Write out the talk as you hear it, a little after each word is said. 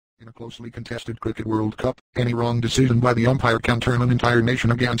In a closely contested Cricket World Cup, any wrong decision by the umpire can turn an entire nation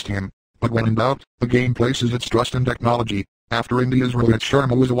against him. But when in doubt, the game places its trust in technology. After India's Rohit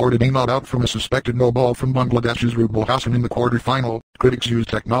Sharma was awarded a not out from a suspected no ball from Bangladesh's Rubel Hossain in the quarter-final, critics used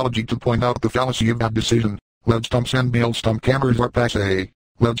technology to point out the fallacy of that decision. LED stumps and male stump cameras are passe.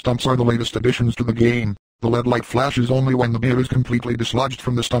 LED stumps are the latest additions to the game. The LED light flashes only when the ball is completely dislodged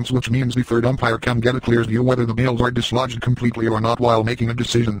from the stumps, which means the third umpire can get a clear view whether the balls are dislodged completely or not while making a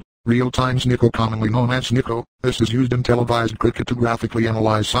decision. Real-time Snicko, commonly known as Snicko, this is used in televised cricket to graphically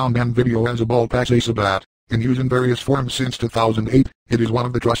analyze sound and video as a ball passes a bat. In use in various forms since 2008, it is one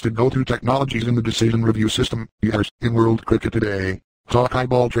of the trusted go-to technologies in the decision review system. In world cricket today, Hawkeye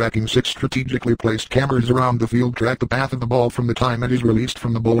ball tracking 6 strategically placed cameras around the field track the path of the ball from the time it is released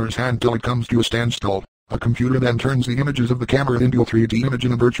from the bowler's hand till it comes to a standstill. A computer then turns the images of the camera into a 3D image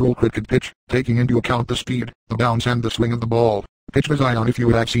in a virtual cricket pitch, taking into account the speed, the bounce and the swing of the ball. Pitch vision. If you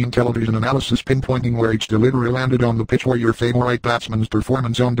have seen television analysis pinpointing where each delivery landed on the pitch or your favorite batsman's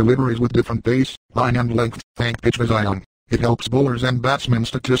performance on deliveries with different pace, line and length, thank pitch vision. It helps bowlers and batsmen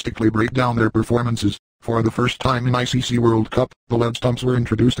statistically break down their performances. For the first time in ICC World Cup, the LED stumps were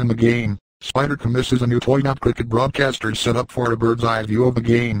introduced in the game. Spidercam. This is a new toy that cricket broadcasters set up for a bird's eye view of the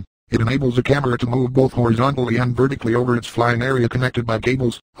game. It enables a camera to move both horizontally and vertically over its flying area connected by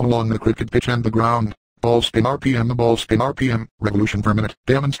cables, along the cricket pitch and the ground. Ball spin RPM. The ball spin RPM, revolution per minute,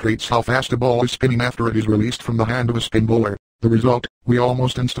 demonstrates how fast a ball is spinning after it is released from the hand of a spin bowler. The result, we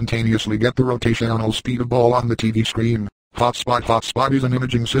almost instantaneously get the rotational speed of ball on the TV screen. Hotspot. Hotspot is an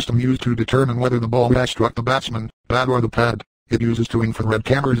imaging system used to determine whether the ball has struck the batsman, bat or the pad. It uses 2 infrared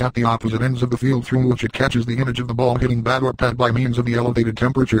cameras at the opposite ends of the field through which it catches the image of the ball hitting bat or pad by means of the elevated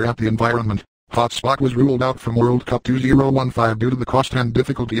temperature at the environment. Hotspot was ruled out from World Cup 2015 due to the cost and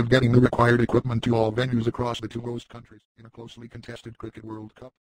difficulty of getting the required equipment to all venues across the 2 host countries. In a closely contested Cricket World Cup,